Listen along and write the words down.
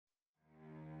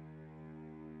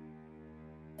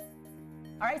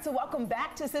All right, so welcome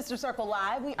back to Sister Circle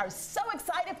Live. We are so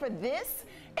excited for this.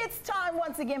 It's time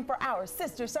once again for our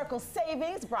Sister Circle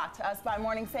Savings, brought to us by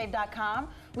MorningSave.com.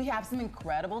 We have some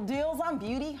incredible deals on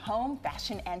beauty, home,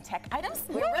 fashion, and tech items.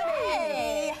 We're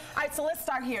ready. All right, so let's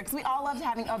start here, because we all love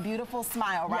having a beautiful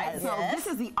smile, right? Yes. So this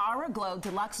is the Aura Glow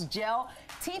Deluxe Gel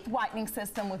Teeth Whitening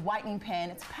System with whitening pen.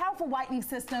 It's a powerful whitening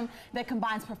system that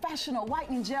combines professional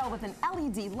whitening gel with an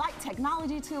LED light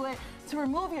technology to it to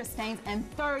remove your stains in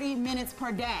 30 minutes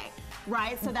per day.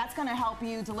 Right, so that's going to help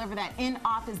you deliver that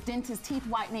in-office dentist teeth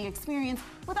whitening experience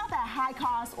without that high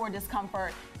cost or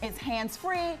discomfort. It's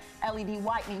hands-free, LED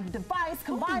whitening device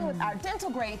combined with our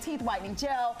dental-grade teeth whitening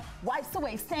gel, wipes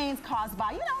away stains caused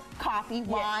by, you know, coffee,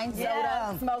 wine,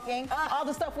 soda, smoking, all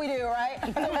the stuff we do, right? So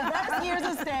reverse years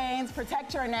of stains,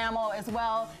 protect your enamel as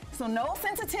well. So no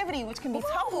sensitivity, which can be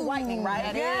tough with whitening,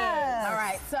 right? Yes. All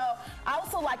right, so I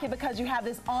also like it because you have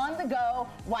this on-the-go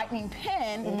whitening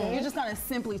pen. You're just going to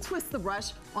simply twist the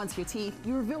brush onto your teeth.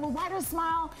 You reveal a wider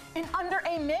smile in under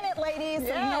a minute, ladies. So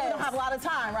you know we don't have a lot of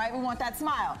time, right? We want that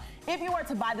smile. If you were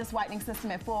to buy this whitening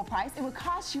system at full price, it would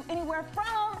cost you anywhere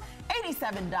from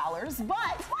 $87,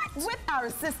 but with our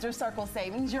Sister Circle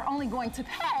savings, you're only going to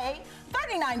pay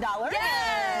 $39.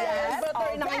 Yes,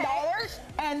 $39.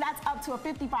 And that's up to a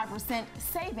 55%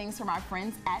 savings from our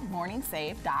friends at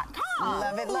MorningSave.com.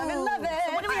 Love it, love it, love it.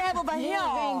 So what do we have over here?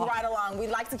 Moving right along. We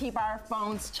like to keep our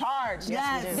phones charged.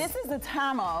 Yes, we do. This is the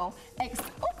TVOne.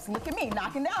 Oops, look at me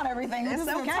knocking down everything. This is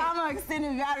the TVOne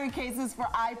extended battery cases for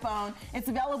iPhone. It's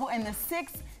available in the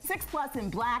 6 Plus in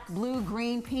black, blue,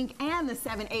 green, pink, and the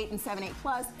 7, 8, and 7, 8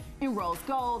 Plus in rose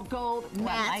gold,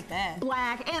 matte,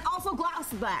 black, and also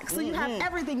gloss black. So you have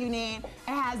everything you need. It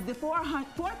has the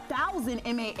 4,000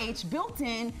 mAh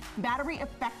built-in battery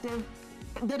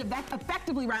that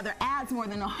effectively adds more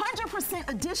than 100%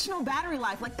 additional battery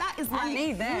life. Like that is like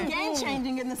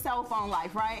game-changing in the cell phone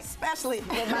life, right? Especially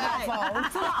with my iPhone.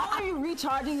 So not only are you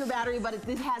recharging your battery, but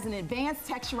this has an advanced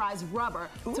texturized rubber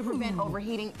to prevent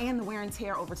overheating and the wear and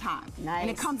tear over time. Nice. And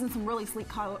it comes in some really sleek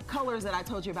colors that I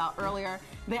told you about earlier.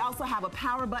 They also have a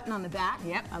power button on the back.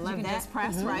 Yep, I love you can that. just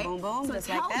press, right? Boom, boom, so it just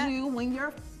tells like that. you when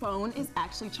your phone is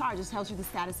actually charged. It tells you the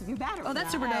status of your battery. Oh,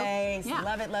 that's super dope. Yeah.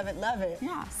 Love it, love it, love it.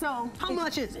 Yeah, so how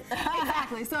much is it?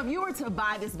 Exactly. So if you were to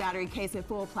buy this battery case at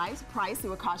full price, it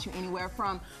would cost you anywhere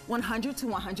from $100 to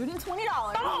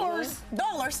 $120. Dollars.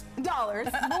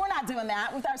 But we're not doing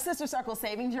that. With our Sister Circle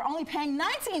savings, you're only paying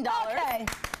 $19. Okay.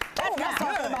 That's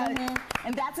good.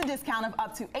 And that's a discount of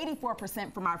up to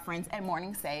 84% from our friends at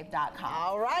MorningSave.com.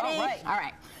 All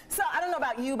right. So I don't know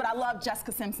about you, but I love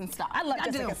Jessica Simpson stuff. I love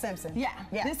Jessica Simpson. Yeah.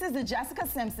 This is the Jessica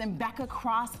Simpson Becca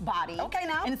Crossbody. Okay,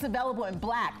 now. And it's available in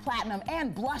black, platinum,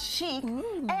 and blush chic.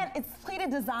 And its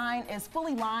pleated design is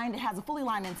fully lined. It has a fully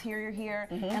lined interior here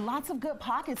and lots of good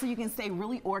pockets so you can stay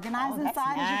really organized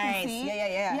inside, as you can see.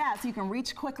 Yeah, so you can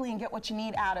reach quickly and get what you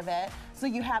need out of it. So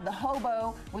you have the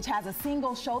Hobo, which has a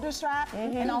single shoulder strap,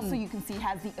 and also you can see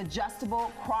has the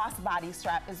adjustable crossbody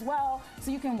strap as well,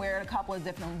 so you can wear it a couple of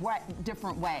different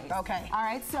ways. Okay. All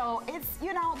right, so it's,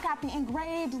 you know, got the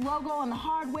engraved logo on the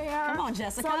hardware. Come on,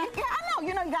 Jessica. So, yeah, I know,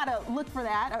 you gotta look for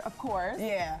that, of course.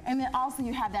 Yeah. And then also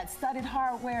you have that studded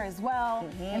hardware as well,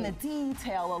 and the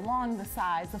detail along the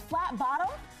sides, the flat bottom,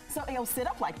 so it'll sit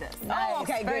up like this. Nice. Oh,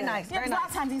 okay, very nice. Yeah, a lot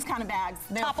of times these kind of bags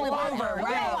topple over. Right. You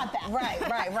don't want that. Right.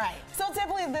 So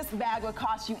typically this bag would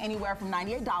cost you anywhere from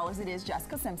 $98. It is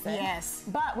Jessica Simpson. Yes.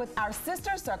 But with our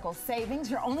Sister Circle savings,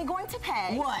 you're only going to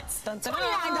pay what? $29. Come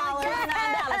on,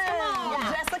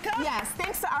 Jessica. Yes,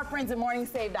 thanks to our friends at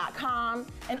MorningSave.com.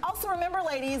 And also remember,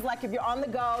 ladies, like if you're on the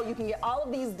go, you can get all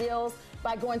of these deals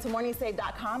by going to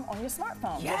MorningSave.com on your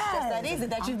smartphone. Yes. It's just that easy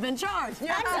that you've been charged.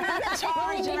 Yeah, you've been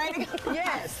charged, ready?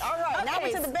 Yes. All right. Now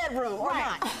we're to the bedroom, or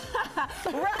not?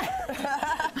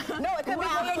 No, it could be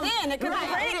for your den. It could be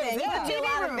for anything. It could be a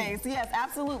lot of things. Yes,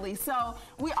 absolutely. So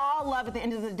we all love at the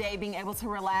end of the day being able to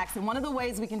relax, and one of the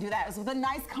ways we can do that is with a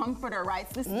nice comforter, right?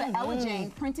 So this is the Ella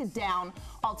Jane printed down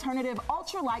alternative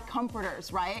ultralight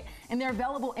comforters, right? And they're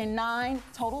available in 9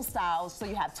 total styles. So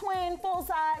you have twin, full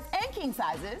size, and king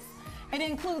sizes. It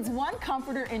includes one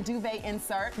comforter and duvet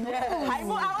insert,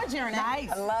 hypoallergenic. Nice.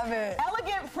 I love it.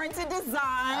 Elegant printed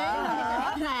design,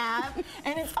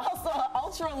 and it's also an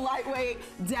ultra lightweight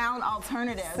down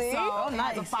alternative. See? So it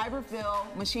has a fiber fill,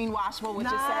 machine washable, which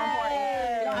is so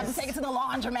important. You don't have to take it to the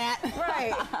laundromat.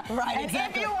 Right, And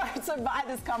if you were to buy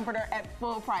this comforter at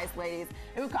full price, ladies,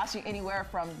 it would cost you anywhere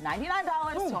from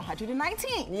 $99 to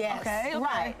 $119. Yes. Okay.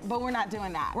 Right, but we're not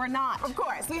doing that. We're not. Of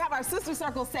course, we have our Sister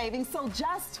Circle savings, so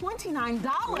just $29.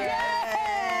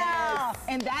 Yes.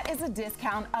 And that is a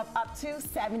discount of up to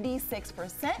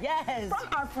 76%. Yes. From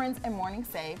our friends at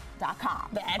morningsave.com.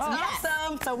 That's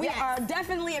awesome. So we are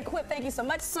definitely equipped. Thank you so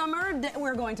much, Summer.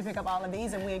 We're going to pick up all of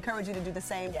these, and we encourage you to do the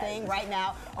same thing right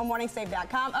now on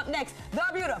morningsave.com. Up next, the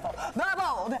beautiful, the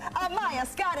bold, Amaya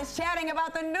Scott is chatting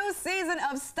about the new season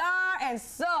of Star and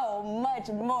so much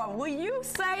more. Will you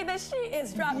say that she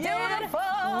is drop dead?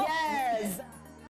 Beautiful. Yes.